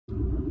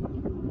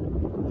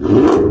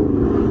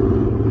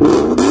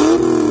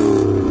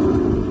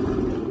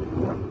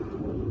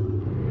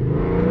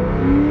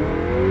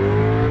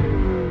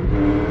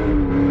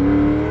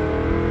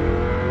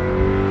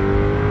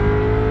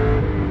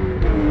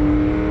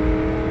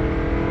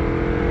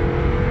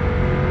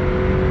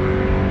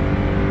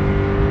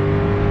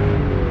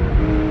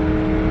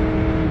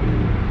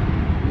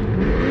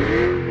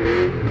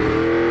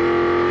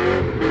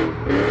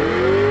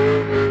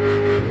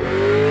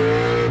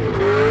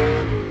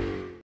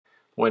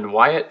When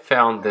Wyatt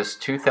found this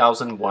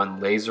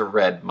 2001 laser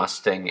red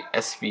Mustang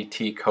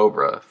SVT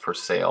Cobra for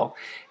sale,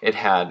 it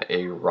had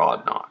a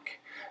rod knock.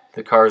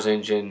 The car's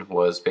engine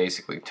was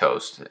basically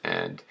toast,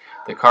 and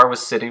the car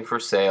was sitting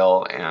for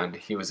sale, and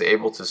he was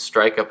able to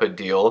strike up a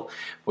deal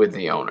with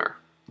the owner.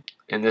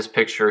 In this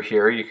picture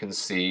here, you can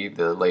see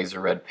the laser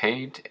red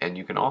paint, and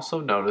you can also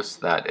notice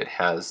that it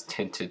has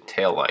tinted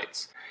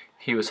taillights.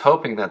 He was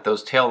hoping that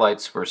those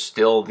taillights were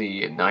still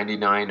the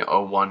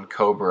 9901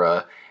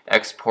 Cobra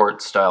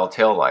export style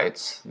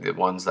taillights, the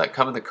ones that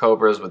come in the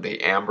Cobras with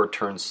the amber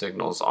turn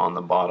signals on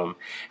the bottom.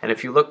 And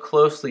if you look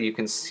closely, you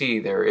can see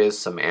there is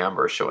some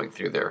amber showing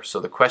through there. So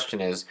the question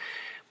is,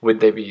 would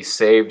they be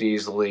saved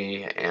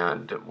easily,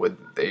 and would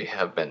they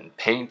have been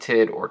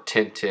painted or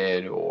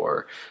tinted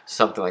or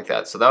something like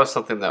that? So that was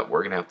something that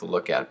we're going to have to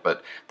look at.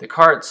 But the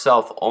car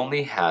itself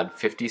only had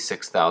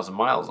 56,000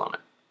 miles on it.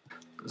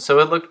 So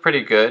it looked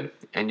pretty good,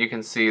 and you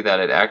can see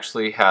that it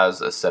actually has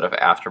a set of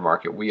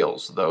aftermarket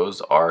wheels. Those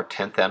are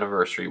 10th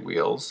anniversary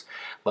wheels,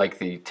 like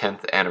the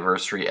 10th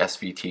anniversary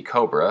SVT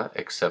Cobra,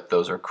 except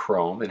those are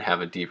chrome and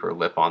have a deeper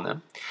lip on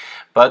them.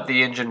 But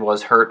the engine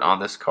was hurt on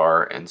this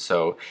car, and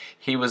so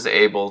he was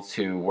able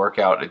to work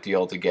out a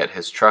deal to get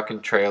his truck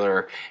and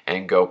trailer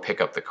and go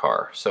pick up the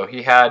car. So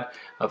he had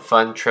a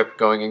fun trip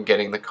going and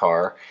getting the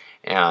car,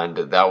 and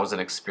that was an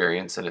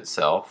experience in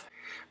itself.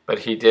 But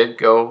he did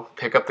go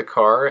pick up the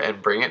car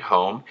and bring it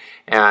home,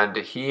 and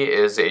he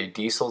is a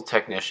diesel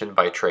technician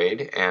by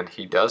trade, and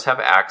he does have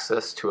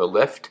access to a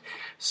lift.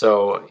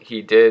 So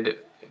he did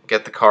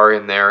get the car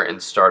in there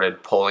and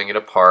started pulling it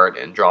apart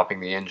and dropping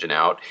the engine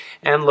out,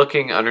 and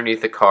looking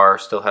underneath the car.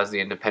 Still has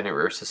the independent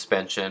rear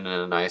suspension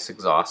and a nice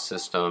exhaust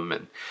system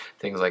and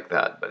things like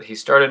that. But he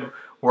started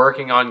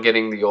working on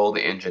getting the old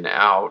engine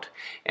out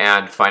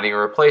and finding a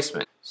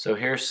replacement. So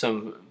here's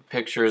some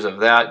pictures of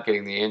that,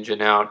 getting the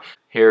engine out.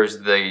 Here's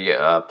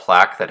the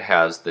plaque that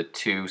has the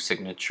two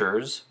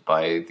signatures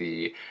by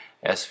the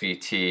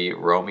SVT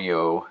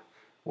Romeo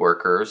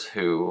workers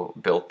who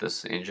built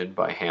this engine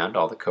by hand.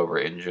 All the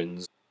Cobra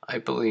engines, I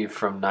believe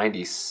from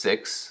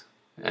 '96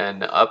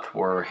 and up,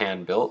 were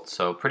hand built.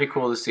 So pretty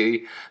cool to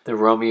see the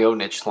Romeo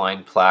niche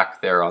line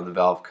plaque there on the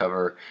valve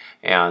cover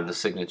and the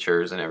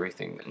signatures and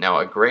everything. Now,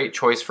 a great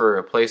choice for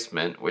a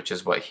replacement, which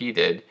is what he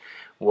did,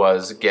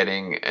 was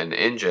getting an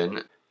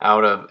engine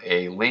out of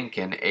a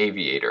Lincoln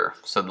Aviator.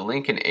 So the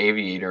Lincoln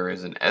Aviator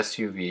is an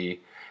SUV,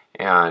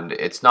 and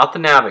it's not the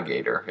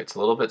Navigator. It's a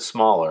little bit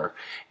smaller,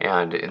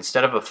 and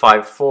instead of a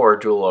 5.4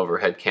 dual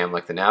overhead cam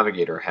like the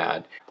Navigator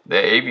had, the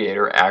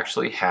Aviator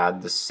actually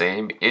had the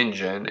same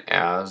engine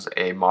as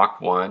a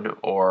Mach 1,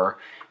 or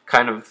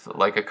kind of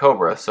like a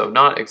Cobra. So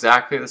not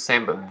exactly the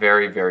same, but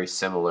very, very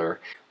similar.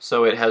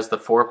 So it has the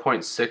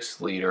 4.6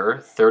 liter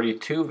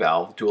 32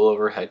 valve dual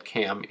overhead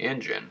cam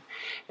engine.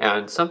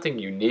 And something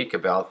unique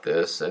about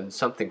this, and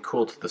something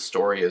cool to the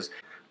story, is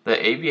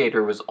the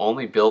Aviator was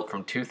only built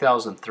from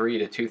 2003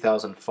 to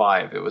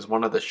 2005. It was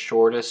one of the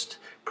shortest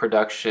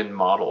production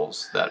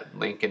models that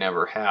Lincoln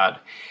ever had.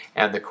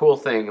 And the cool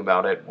thing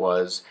about it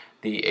was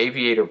the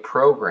Aviator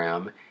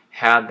program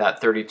had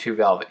that 32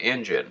 valve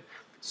engine.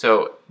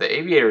 So the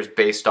Aviator is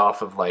based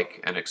off of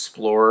like an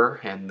Explorer,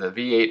 and the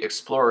V8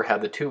 Explorer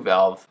had the 2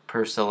 valve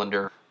per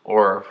cylinder,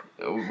 or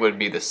would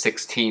be the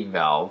 16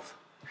 valve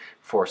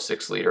for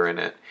 6 liter in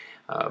it.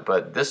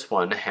 But this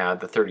one had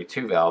the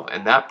 32 valve,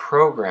 and that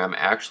program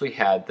actually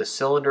had the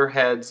cylinder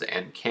heads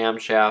and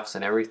camshafts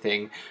and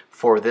everything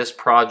for this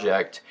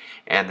project.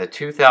 And the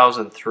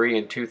 2003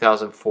 and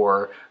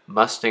 2004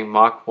 Mustang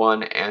Mach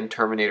 1 and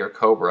Terminator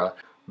Cobra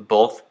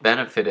both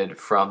benefited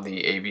from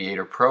the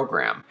Aviator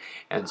program.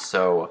 And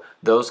so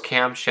those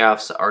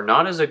camshafts are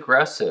not as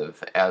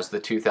aggressive as the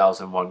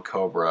 2001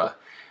 Cobra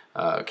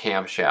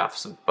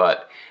camshafts,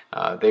 but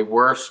they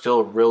were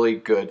still really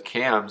good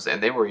cams,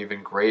 and they were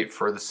even great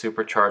for the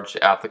supercharged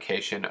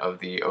application of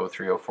the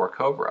 0304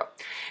 Cobra.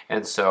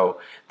 And so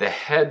the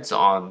heads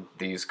on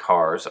these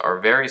cars are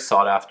very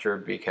sought after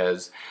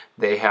because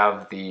they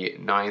have the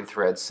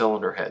 9-thread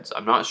cylinder heads.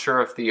 I'm not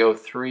sure if the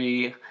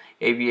 03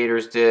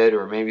 Aviators did,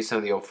 or maybe some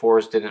of the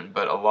 04s didn't,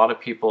 but a lot of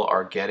people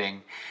are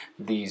getting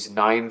these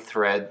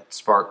 9-thread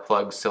spark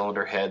plug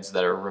cylinder heads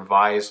that are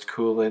revised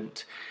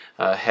coolant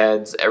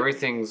heads.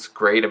 Everything's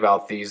great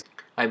about these.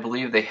 I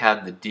believe they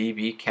had the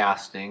DB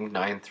casting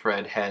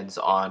 9-thread heads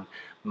on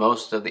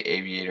most of the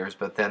Aviators,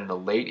 but then the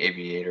late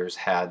Aviators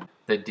had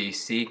the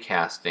DC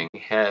casting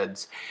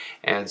heads.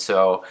 And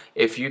so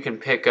if you can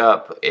pick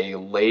up a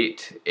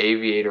late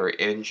Aviator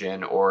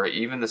engine, or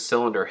even the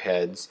cylinder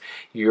heads,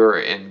 you're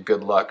in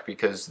good luck,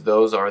 because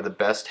those are the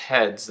best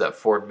heads that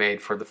Ford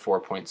made for the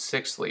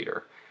 4.6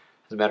 liter.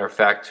 As a matter of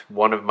fact,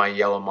 one of my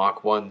yellow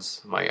Mach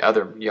 1s, my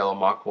other yellow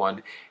Mach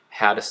 1,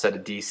 had a set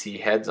of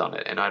DC heads on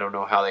it, and I don't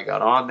know how they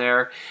got on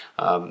there.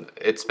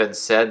 It's been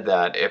said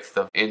that if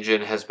the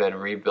engine has been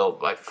rebuilt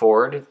by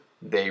Ford,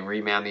 they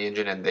reman the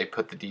engine and they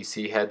put the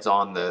DC heads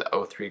on the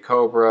 '03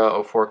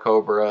 Cobra, '04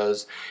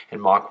 Cobras,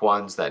 and Mach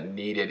 1s that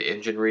needed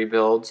engine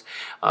rebuilds.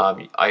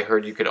 I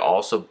heard you could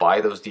also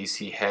buy those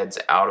DC heads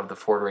out of the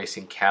Ford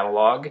Racing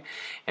catalog,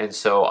 and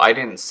so I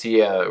didn't see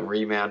a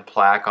reman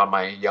plaque on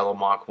my yellow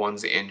Mach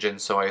 1's engine,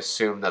 so I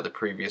assumed that the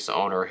previous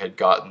owner had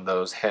gotten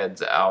those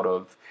heads out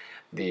of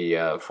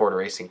the Ford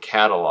Racing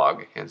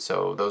catalog, and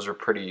so those are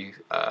pretty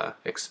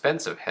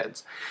expensive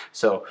heads.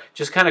 So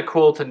just kind of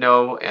cool to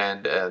know,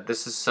 and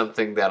this is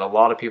something that a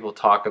lot of people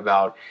talk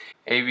about.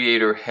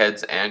 Aviator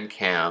heads and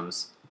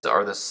cams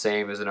are the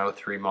same as an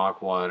 '03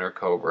 Mach 1 or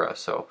Cobra,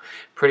 so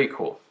pretty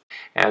cool.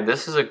 And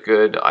this is a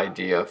good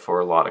idea for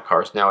a lot of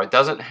cars. Now, it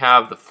doesn't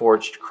have the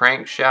forged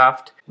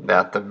crankshaft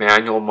that the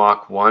manual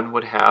Mach 1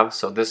 would have,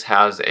 so this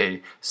has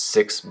a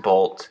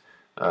 6-bolt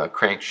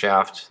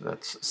crankshaft.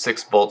 That's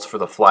 6 bolts for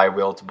the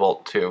flywheel to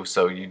bolt to,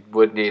 so you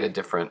would need a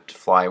different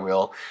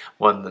flywheel,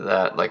 one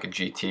that like a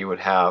GT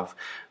would have.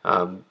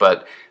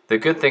 But the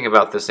good thing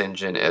about this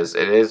engine is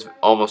it is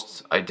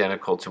almost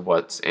identical to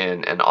what's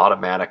in an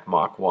automatic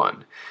Mach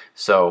 1.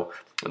 So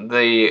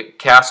the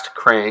cast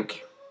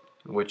crank,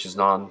 which is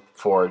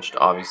non-forged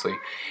obviously,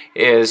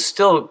 is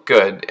still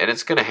good, and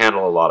it's going to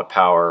handle a lot of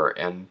power,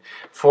 and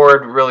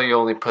Ford really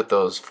only put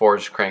those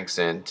forged cranks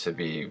in to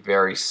be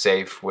very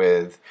safe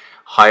with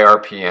high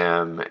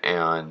RPM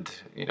and,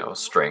 you know,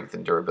 strength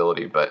and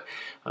durability, but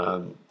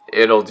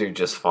it'll do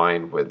just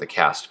fine with the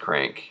cast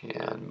crank.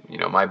 And you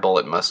know, my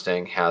Bullitt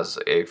Mustang has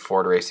a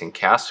Ford Racing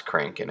cast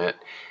crank in it,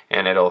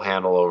 and it'll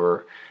handle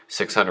over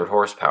 600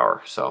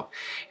 horsepower. So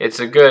it's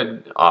a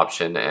good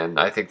option, and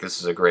I think this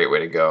is a great way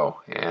to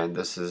go, and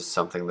this is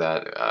something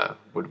that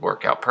would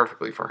work out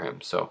perfectly for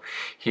him. So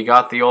he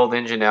got the old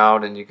engine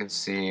out, and you can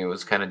see it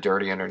was kind of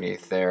dirty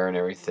underneath there and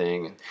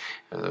everything,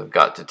 and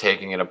got to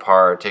taking it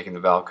apart, taking the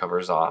valve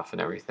covers off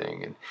and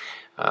everything,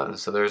 and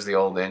so there's the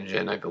old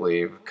engine, I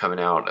believe, coming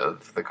out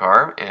of the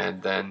car,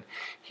 and then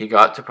he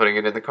got to putting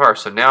it in the car.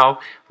 So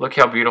now look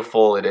how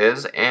beautiful it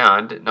is,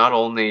 and not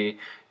only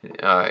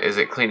is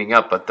it cleaning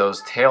up, but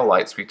those tail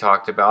lights we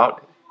talked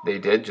about, they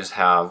did just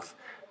have,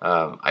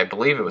 I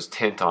believe it was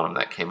tint on them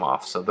that came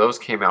off. So those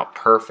came out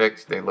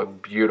perfect. They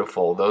look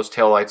beautiful. Those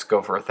tail lights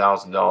go for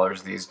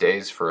 $1,000 these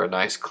days for a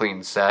nice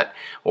clean set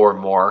or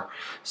more.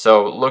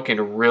 So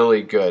looking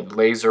really good.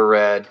 Laser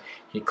red.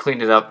 He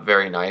cleaned it up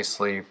very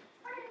nicely.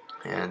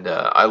 And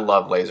I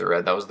love laser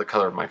red. That was the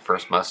color of my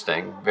first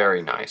Mustang.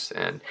 Very nice.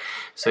 And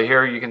so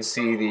here you can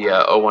see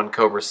the '01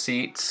 Cobra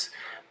seats.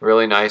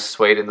 Really nice,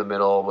 suede in the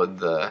middle with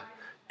the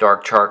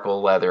dark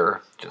charcoal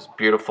leather. Just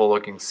beautiful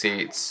looking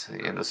seats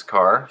in this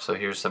car. So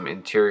here's some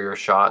interior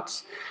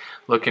shots.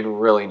 Looking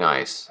really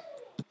nice.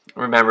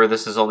 Remember,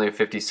 this is only a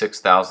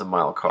 56,000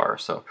 mile car,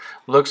 so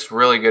looks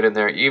really good in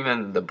there.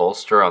 Even the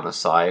bolster on the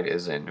side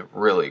is in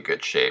really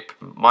good shape.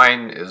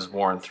 Mine is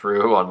worn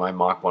through on my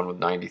Mach 1 with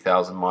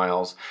 90,000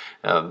 miles.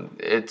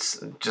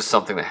 It's just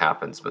something that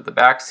happens, but the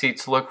back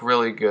seats look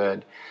really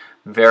good.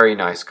 Very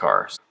nice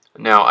car.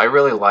 Now, I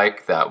really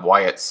like that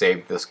Wyatt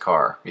saved this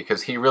car,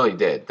 because he really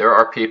did. There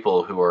are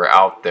people who are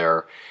out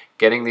there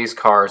getting these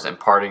cars and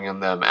parting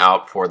them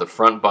out for the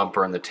front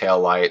bumper and the tail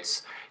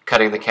lights,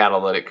 cutting the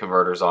catalytic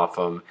converters off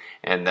them,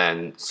 and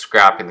then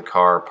scrapping the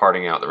car,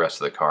 parting out the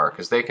rest of the car,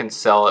 because they can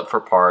sell it for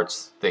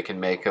parts, they can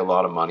make a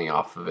lot of money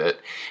off of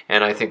it,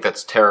 and I think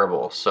that's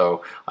terrible.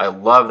 So I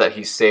love that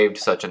he saved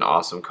such an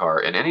awesome car,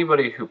 and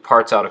anybody who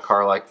parts out a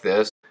car like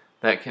this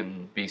that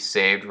can be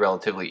saved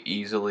relatively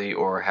easily,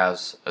 or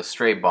has a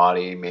straight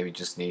body, maybe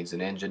just needs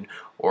an engine,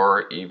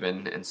 or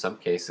even in some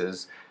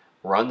cases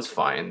runs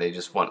fine, they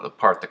just want to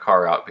part the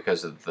car out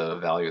because of the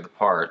value of the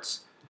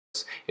parts,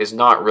 is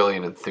not really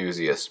an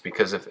enthusiast.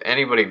 Because if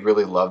anybody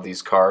really loved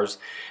these cars,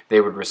 they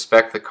would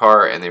respect the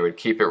car and they would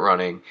keep it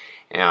running,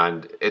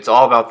 and it's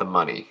all about the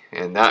money,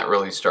 and that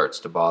really starts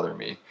to bother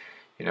me.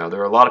 You know,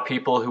 there are a lot of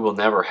people who will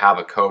never have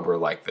a Cobra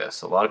like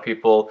this. A lot of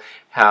people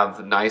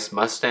have nice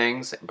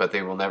Mustangs, but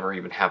they will never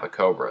even have a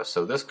Cobra.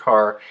 So this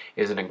car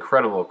is an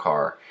incredible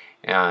car,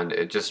 and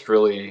it just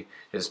really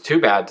is too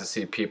bad to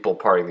see people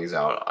parting these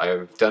out.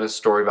 I've done a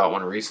story about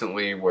one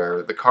recently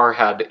where the car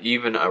had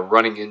even a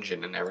running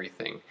engine and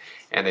everything,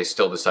 and they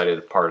still decided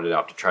to part it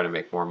out to try to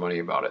make more money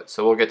about it.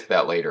 So we'll get to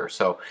that later.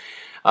 So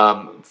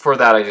for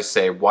that, I just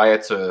say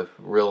Wyatt's a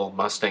real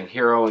Mustang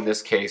hero in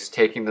this case,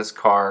 taking this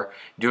car,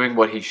 doing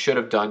what he should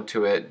have done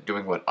to it,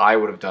 doing what I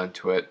would have done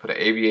to it, put an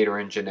aviator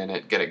engine in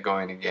it, get it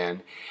going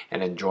again,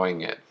 and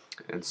enjoying it.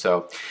 And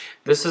so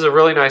this is a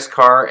really nice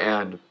car,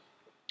 and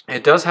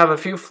it does have a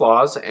few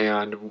flaws,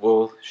 and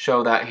we'll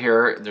show that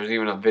here. There's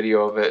even a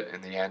video of it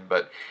in the end,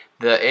 but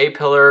the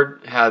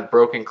A-pillar had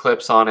broken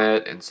clips on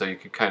it, and so you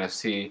could kind of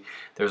see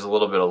there's a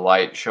little bit of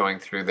light showing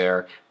through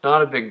there.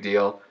 Not a big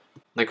deal.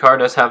 The car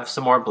does have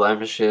some more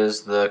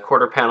blemishes. The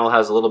quarter panel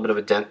has a little bit of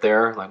a dent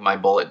there, like my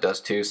Bullitt does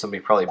too.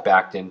 Somebody probably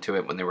backed into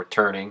it when they were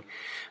turning.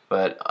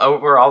 But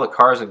overall, the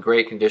car is in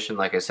great condition.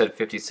 Like I said,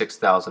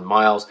 56,000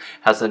 miles.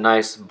 Has a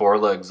nice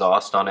Borla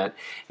exhaust on it.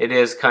 It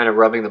is kind of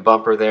rubbing the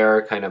bumper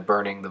there, kind of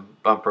burning the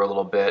bumper a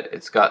little bit.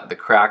 It's got the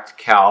cracked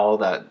cowl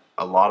that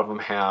a lot of them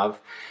have.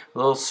 A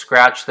little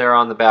scratch there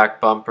on the back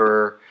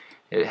bumper.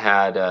 It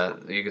had,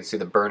 you can see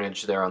the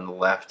burnage there on the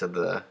left of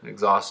the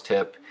exhaust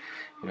tip.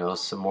 You know,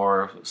 some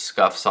more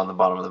scuffs on the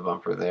bottom of the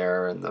bumper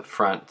there. And the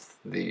front,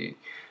 the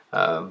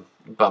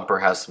bumper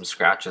has some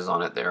scratches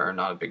on it there,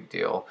 not a big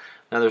deal.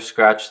 Another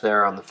scratch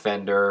there on the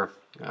fender.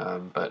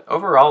 But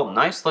overall,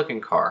 nice looking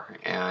car,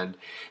 and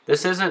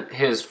this isn't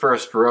his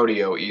first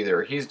rodeo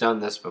either. He's done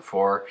this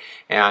before,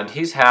 and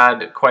he's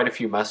had quite a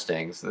few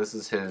Mustangs. This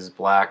is his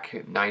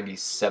black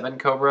 97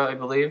 Cobra, I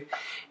believe,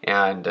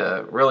 and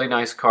really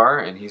nice car,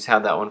 and he's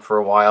had that one for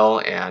a while.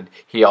 And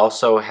he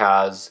also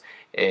has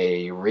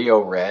a Rio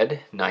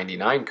Red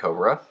 99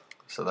 Cobra,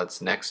 so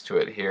that's next to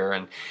it here.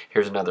 And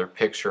here's another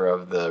picture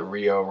of the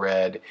Rio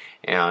Red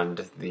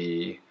and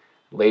the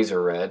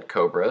Laser Red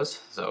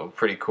Cobras, so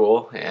pretty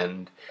cool,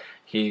 and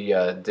he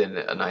did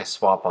a nice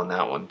swap on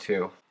that one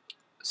too.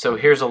 So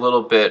here's a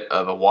little bit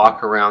of a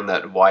walk around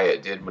that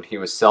Wyatt did when he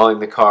was selling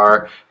the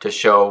car to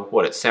show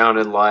what it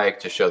sounded like,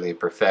 to show the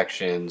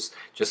imperfections,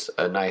 just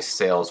a nice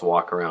sales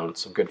walk around,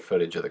 some good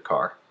footage of the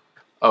car.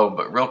 Oh,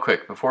 but real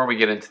quick, before we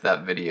get into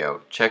that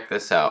video, check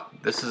this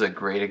out. This is a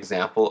great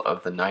example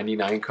of the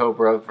 99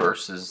 Cobra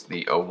versus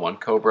the 01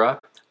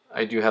 Cobra.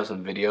 I do have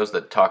some videos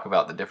that talk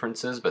about the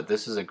differences, but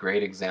this is a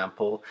great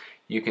example.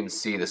 You can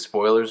see the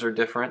spoilers are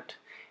different,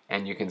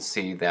 and you can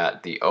see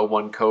that the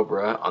 01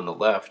 Cobra on the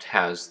left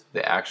has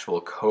the actual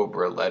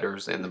Cobra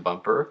letters in the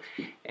bumper,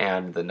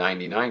 and the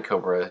 99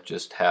 Cobra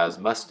just has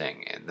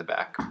Mustang in the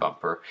back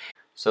bumper.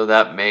 So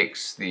that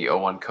makes the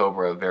 01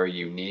 Cobra very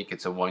unique.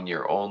 It's a 1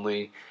 year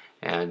only,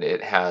 and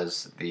it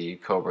has the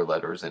Cobra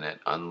letters in it,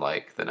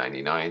 unlike the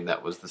 99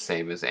 that was the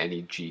same as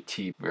any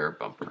GT rear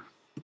bumper.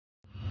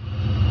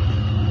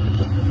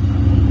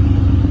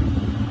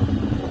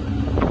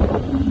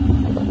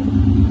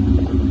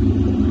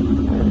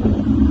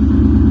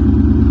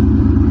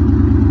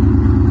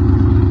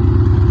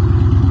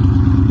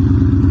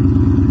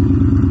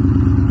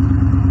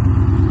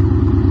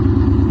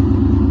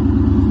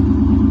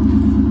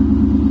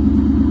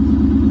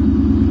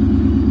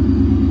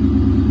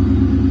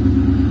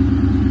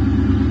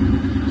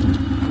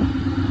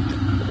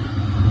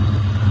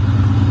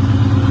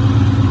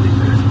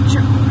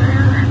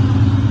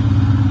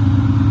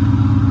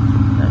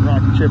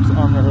 Chips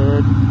on the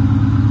hood.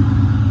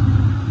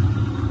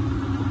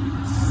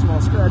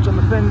 Small scratch on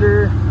the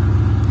fender.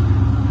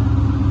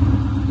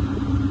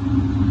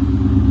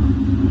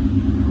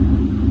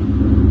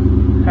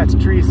 That's a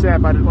tree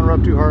sap I didn't want to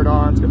rub too hard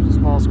on. It's got some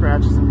small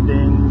scratches and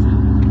dings.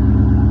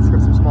 It's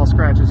got some small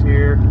scratches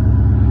here.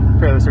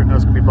 Fairly certain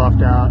those can be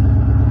buffed out.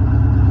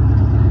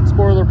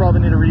 Spoiler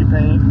probably need a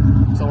repaint.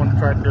 Someone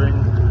tried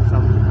doing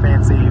some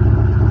fancy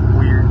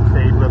weird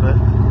fade with it.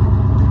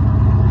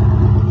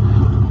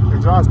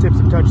 Exhaust tips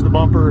have touched the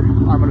bumper.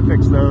 I'm going to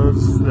fix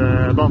those.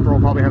 The bumper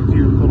will probably have a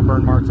few little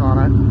burn marks on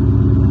it.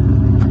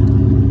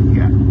 You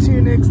got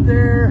two nicks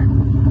there. I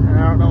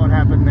don't know what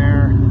happened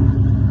there.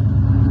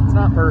 It's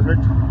not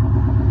perfect.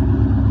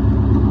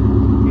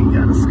 You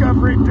got a scuff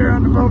right there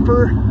on the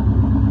bumper.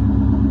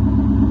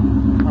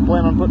 I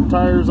plan on putting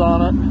tires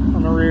on it,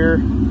 on the rear.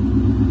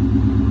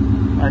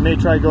 I may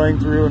try going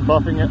through and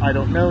buffing it. I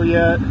don't know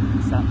yet.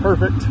 It's not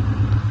perfect.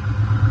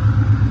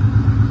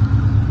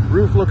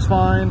 Roof looks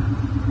fine.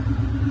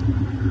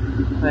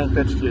 I think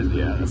that's just,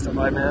 yeah, that's stuff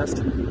I missed.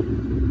 A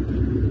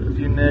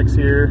few nicks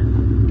here.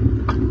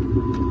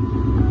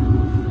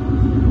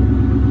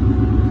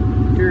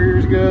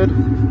 Interior's good.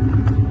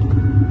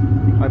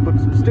 I put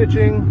some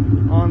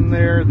stitching on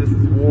there. This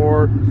is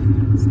war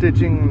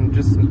stitching,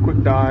 just some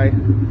quick dye.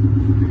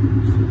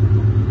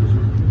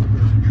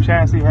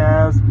 Chassis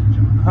has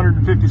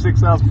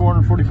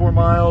 156,444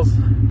 miles.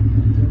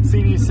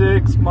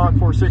 CD6, Mach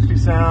 460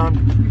 sound.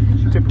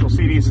 Typical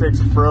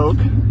CD6 Froke.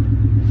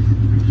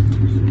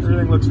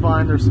 Everything looks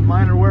fine. There's some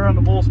minor wear on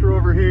the bolster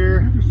over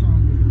here.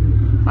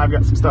 I've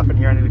got some stuff in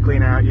here I need to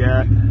clean out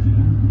yet.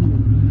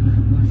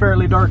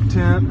 Fairly dark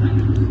tint.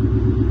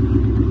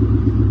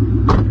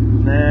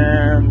 And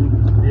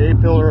then the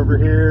A-pillar over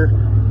here.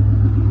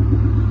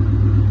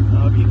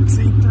 You can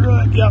see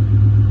through it. Yep.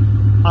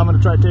 I'm going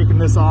to try taking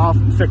this off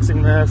and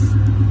fixing this.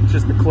 It's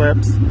just the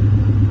clips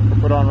were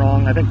put on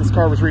wrong. I think this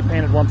car was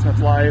repainted once in its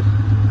life.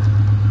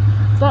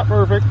 It's not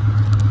perfect.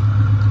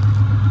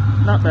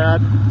 Not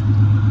bad.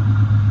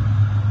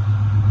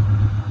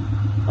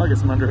 I'll get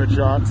some underhood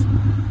shots.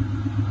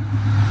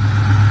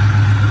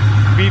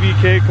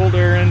 BBK cold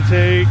air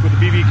intake with a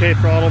BBK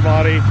throttle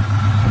body.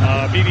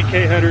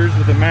 BBK headers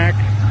with a Mac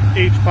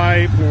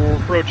H-pipe or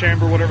Pro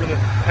Chamber, whatever the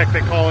heck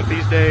they call it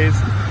these days.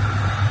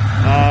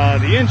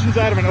 The engine's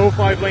out of an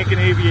 05 Lincoln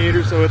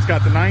Aviator, so it's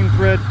got the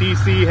 9-thread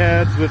DC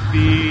heads with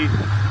the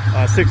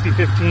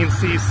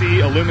 6015cc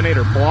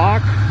illuminator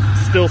block.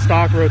 Still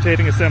stock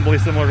rotating assembly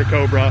similar to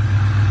Cobra,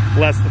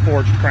 less the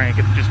forged crank.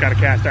 It's just got a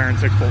cast iron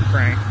 6-bolt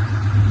crank.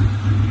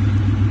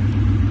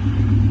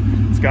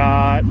 It's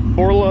got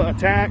Borla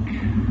Attack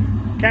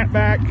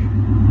catback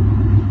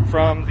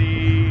from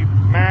the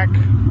Mac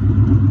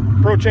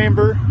Pro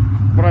Chamber,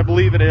 what I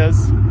believe it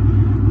is.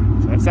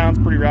 So that sounds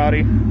pretty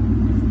rowdy.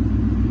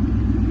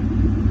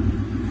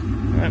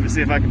 Let me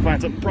see if I can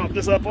find something to prop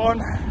this up on.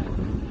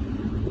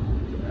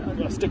 I'm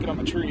gonna stick it on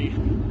the tree.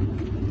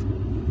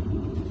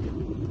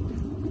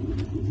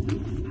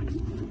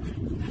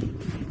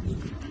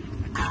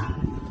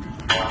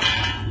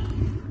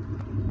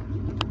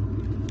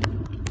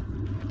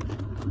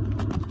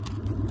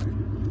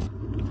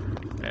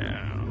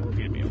 Now,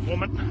 give me a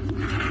moment.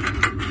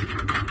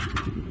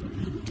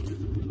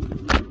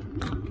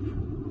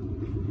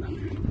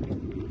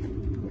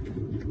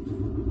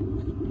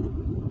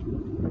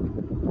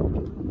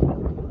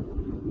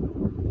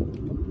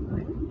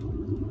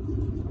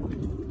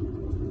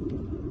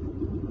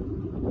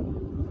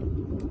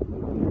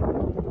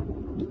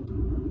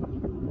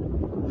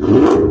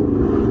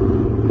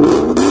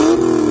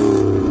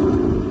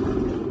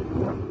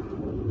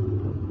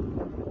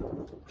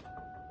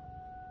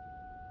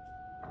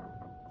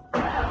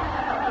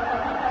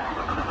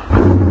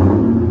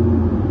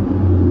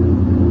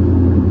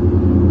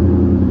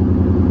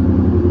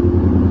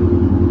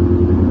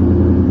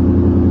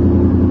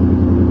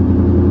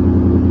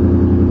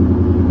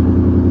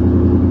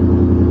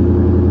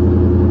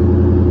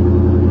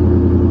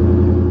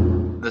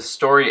 The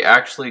story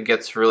actually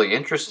gets really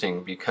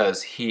interesting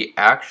because he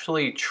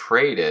actually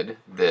traded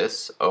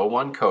this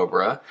 01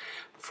 Cobra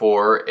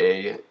for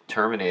a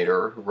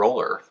Terminator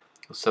roller.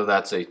 So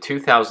that's a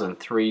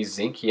 2003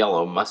 zinc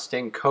yellow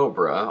Mustang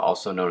Cobra,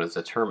 also known as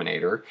a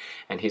Terminator,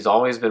 and he's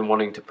always been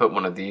wanting to put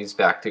one of these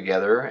back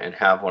together and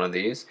have one of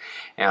these,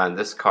 and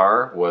this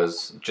car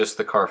was just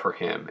the car for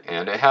him.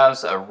 And it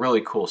has a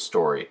really cool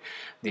story.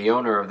 The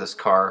owner of this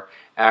car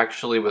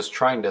actually was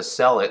trying to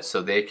sell it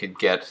so they could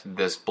get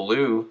this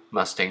blue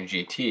Mustang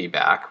GT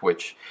back,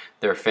 which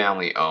their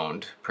family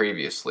owned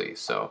previously.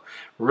 So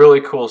really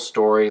cool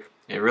story.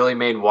 It really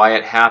made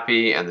Wyatt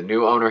happy and the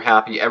new owner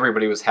happy.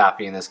 Everybody was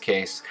happy in this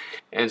case.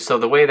 And so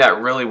the way that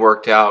really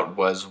worked out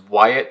was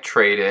Wyatt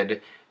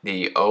traded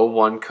the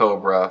 01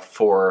 Cobra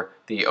for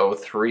the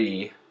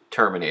 03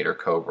 Terminator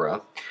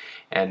Cobra.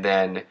 And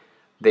then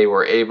they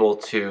were able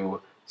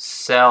to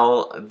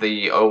sell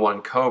the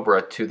 01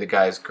 Cobra to the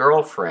guy's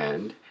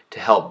girlfriend to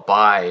help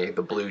buy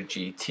the blue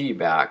GT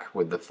back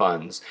with the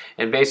funds.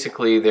 And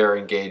basically they're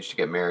engaged to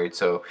get married.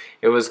 So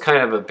it was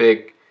kind of a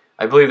big,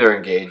 I believe they're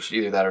engaged,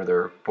 either that or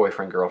their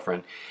boyfriend,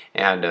 girlfriend.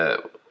 And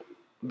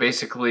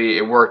basically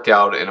it worked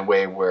out in a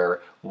way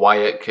where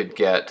Wyatt could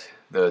get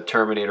the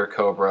Terminator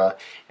Cobra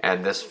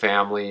and this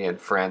family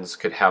and friends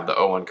could have the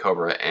 01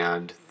 Cobra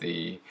and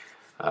the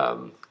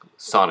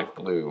Sonic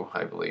Blue,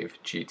 I believe,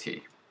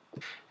 GT.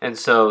 And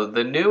so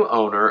the new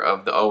owner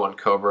of the 01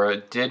 Cobra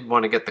did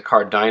want to get the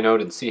car dynoed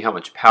and see how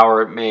much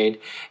power it made,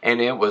 and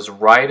it was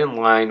right in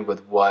line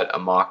with what a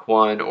Mach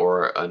 1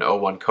 or an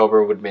 01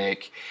 Cobra would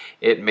make.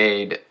 It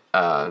made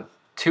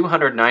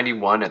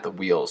 291 at the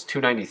wheels,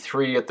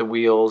 293 at the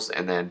wheels,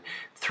 and then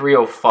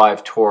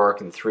 305 torque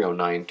and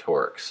 309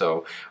 torque.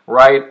 So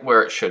right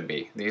where it should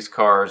be. These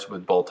cars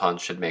with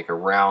bolt-ons should make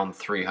around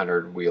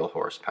 300 wheel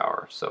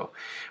horsepower. So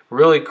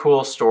really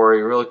cool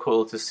story, really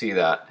cool to see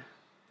that.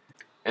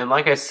 And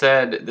like I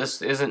said,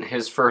 this isn't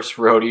his first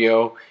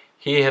rodeo.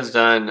 He has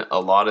done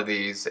a lot of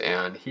these,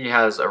 and he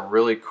has a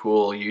really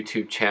cool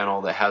YouTube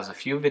channel that has a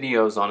few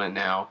videos on it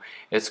now.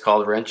 It's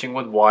called Wrenching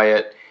with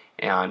Wyatt,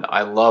 and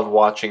I love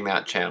watching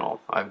that channel.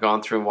 I've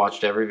gone through and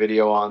watched every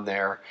video on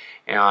there,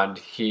 and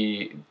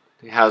he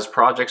has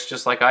projects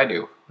just like I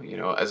do. You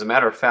know, as a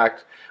matter of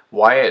fact,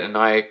 Wyatt and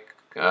I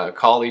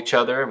called each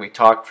other and we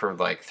talked for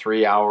like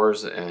 3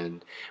 hours,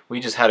 and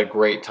we just had a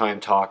great time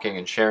talking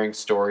and sharing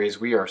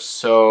stories. We are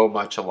so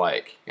much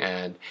alike,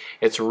 and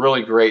it's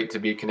really great to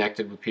be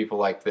connected with people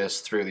like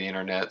this through the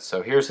internet.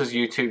 So here's his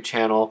YouTube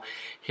channel.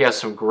 He has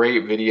some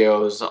great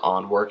videos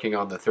on working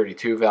on the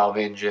 32 valve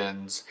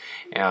engines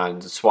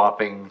and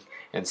swapping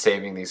and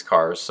saving these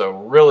cars. So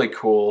really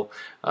cool,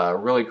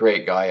 really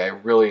great guy. I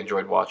really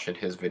enjoyed watching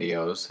his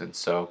videos. And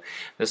so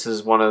this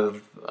is one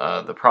of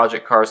the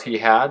project cars he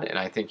had, and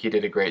I think he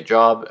did a great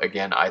job.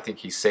 Again, I think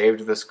he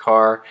saved this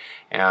car,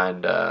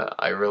 and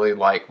I really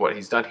like what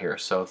he's done here.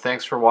 So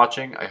thanks for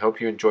watching. I hope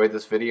you enjoyed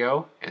this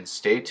video, and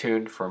stay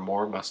tuned for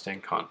more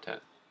Mustang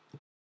content.